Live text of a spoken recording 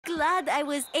glad I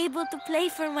was able to play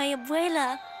for my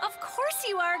abuela. Of course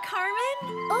you are, Carmen.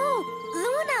 Oh,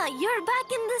 Luna, you're back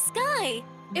in the sky.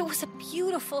 It was a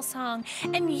beautiful song,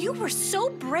 and you were so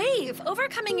brave,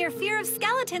 overcoming your fear of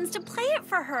skeletons to play it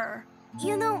for her.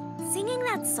 You know, singing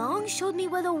that song showed me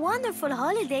what a wonderful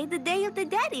holiday the Day of the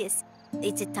Dead is.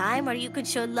 It's a time where you can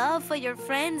show love for your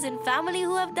friends and family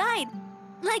who have died,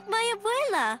 like my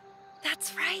abuela.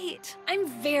 That's right. I'm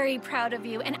very proud of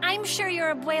you, and I'm sure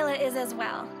your abuela is as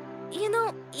well. You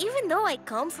know, even though I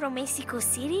come from Mexico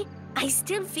City, I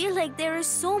still feel like there is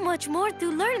so much more to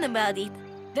learn about it.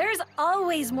 There's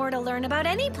always more to learn about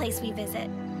any place we visit.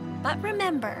 But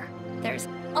remember, there's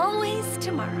always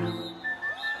tomorrow.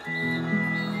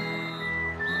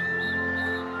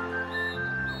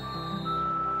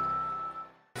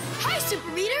 Hi,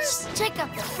 Super Readers! Check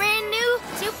out the brand new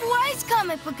Super Wise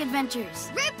comic book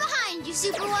adventures. Right behind you,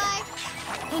 Super Wise.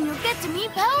 And you'll get to meet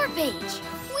Power Page.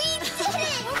 We did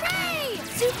it! Hooray!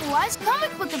 Super Wise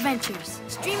comic book adventures,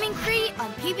 streaming free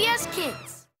on PBS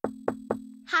Kids.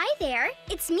 Hi there,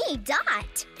 it's me,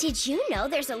 Dot. Did you know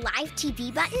there's a live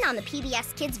TV button on the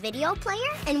PBS Kids video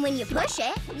player? And when you push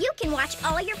it, you can watch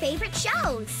all your favorite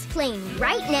shows playing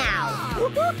right now.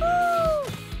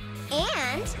 Woo-hoo-hoo!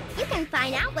 And you can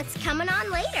find out what's coming on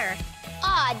later.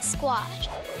 Odd Squad.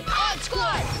 Odd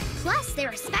Squad! Plus, there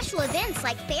are special events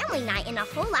like Family Night and a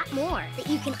whole lot more that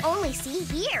you can only see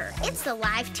here. It's the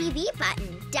live TV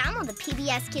button. Download the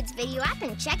PBS Kids video app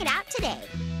and check it out today.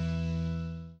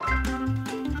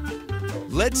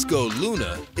 Let's Go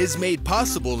Luna is made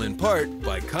possible in part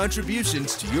by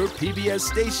contributions to your PBS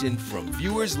station from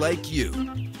viewers like you.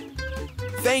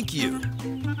 Thank you.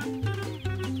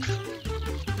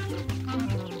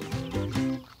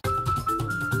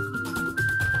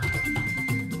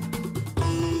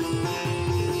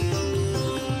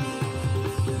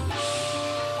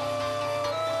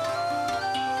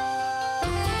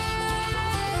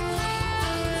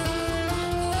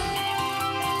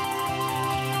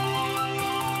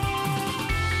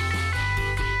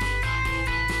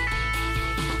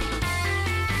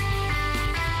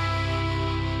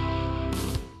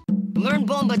 Learn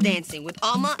bomba dancing with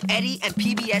Alma, Eddie, and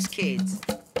PBS Kids.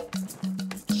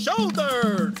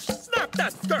 Shoulders! Snap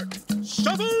that skirt!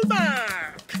 Shovel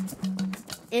back!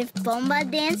 If bomba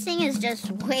dancing is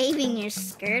just waving your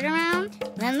skirt around,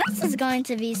 then this is going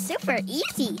to be super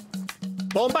easy.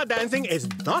 Bomba dancing is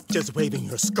not just waving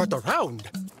your skirt around.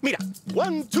 Mira,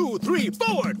 1, 2, 3,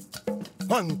 forward!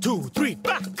 1, 2, 3,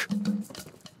 back!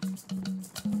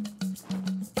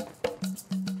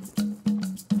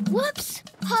 Whoops!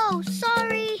 Oh,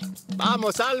 sorry.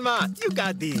 Vamos, Alma, you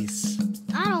got this.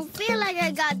 I don't feel like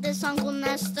I got this, Uncle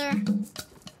Nestor.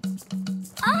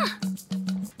 Ah!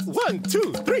 1,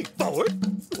 2, 3, forward.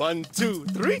 1, 2,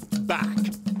 3, back.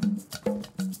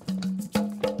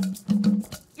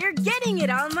 You're getting it,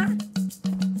 Alma.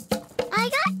 I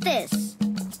got this.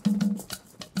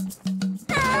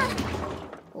 Ah!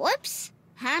 Whoops.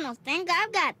 I don't think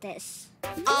I've got this.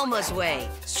 Alma's Way,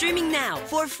 streaming now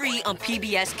for free on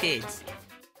PBS Kids.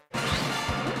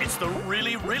 It's the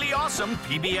really, really awesome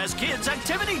PBS Kids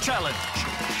Activity Challenge.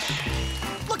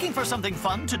 Looking for something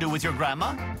fun to do with your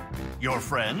grandma? Your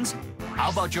friends?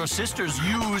 How about your sister's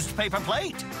used paper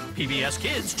plate? PBS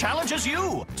Kids challenges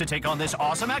you to take on this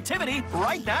awesome activity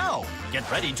right now. Get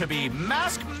ready to be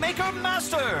Mask Maker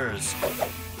Masters.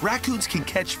 Raccoons can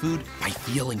catch food by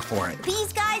feeling for it.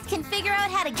 These guys can figure out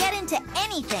how to get into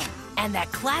anything. And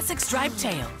that classic striped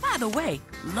tail. By the way,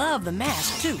 love the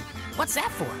mask, too. What's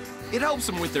that for? It helps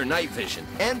them with their night vision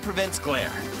and prevents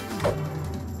glare.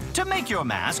 To make your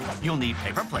mask, you'll need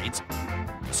paper plates,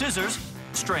 scissors,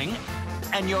 string,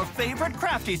 and your favorite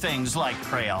crafty things like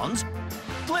crayons,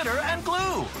 glitter, and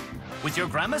glue. With your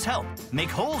grandma's help, make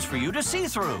holes for you to see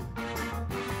through.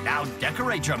 Now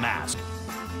decorate your mask.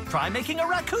 Try making a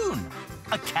raccoon,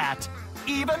 a cat,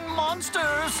 even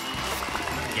monsters.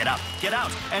 Get up, get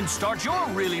out, and start your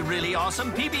really, really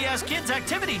awesome PBS Kids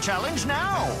Activity Challenge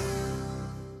now.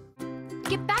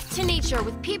 Get back to nature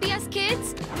with PBS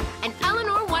Kids, and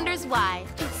Eleanor wonders why.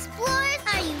 Explorers,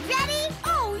 are you ready?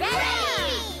 Oh,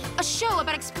 ready! A show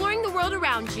about exploring the world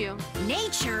around you.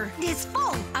 Nature is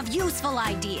full of useful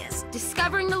ideas.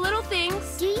 Discovering the little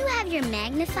things. Do you have your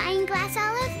magnifying glass,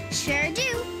 Olive? Sure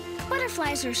do.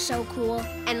 Butterflies are so cool.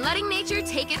 And letting nature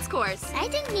take its course. I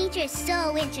think nature is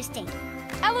so interesting.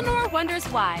 Eleanor Wonders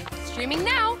Why. Streaming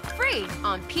now, free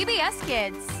on PBS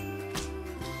Kids.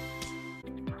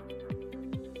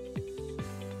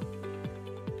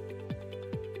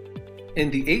 In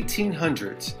the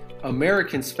 1800s,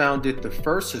 Americans founded the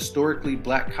first historically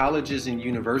black colleges and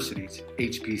universities,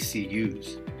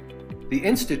 HBCUs. The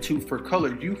Institute for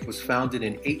Colored Youth was founded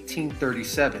in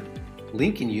 1837,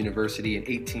 Lincoln University in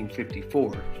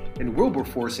 1854, and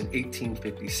Wilberforce in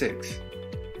 1856.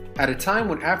 At a time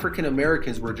when African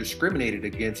Americans were discriminated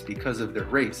against because of their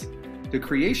race, the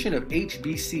creation of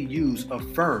HBCUs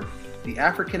affirmed the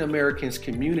African Americans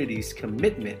community's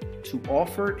commitment to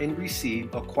offer and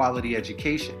receive a quality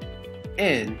education,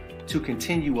 and to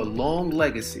continue a long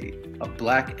legacy of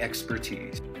Black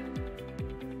expertise.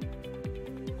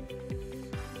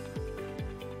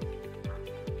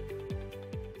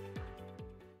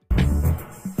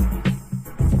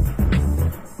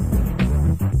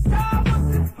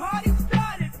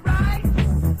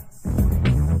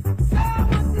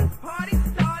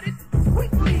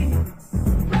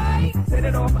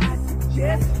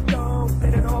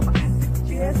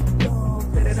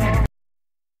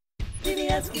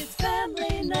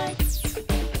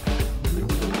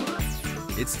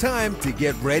 It's time to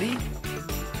get ready,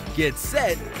 get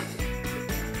set,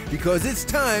 because it's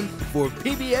time for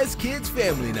PBS Kids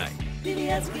Family Night.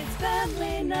 PBS Kids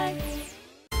Family Night.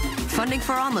 Funding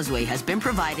for Alma's Way has been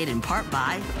provided in part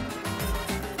by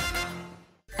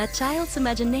A child's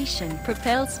imagination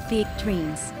propels big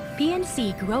dreams.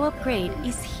 PNC Grow Up Great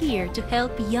is here to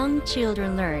help young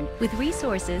children learn with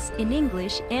resources in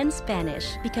English and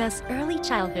Spanish, because early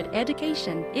childhood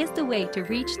education is the way to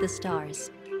reach the stars.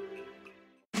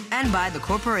 and by the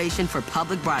Corporation for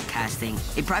Public Broadcasting,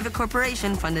 a private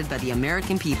corporation funded by the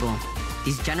American people.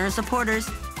 These generous supporters,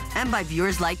 and by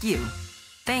viewers like you.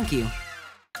 Thank you.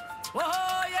 Whoa!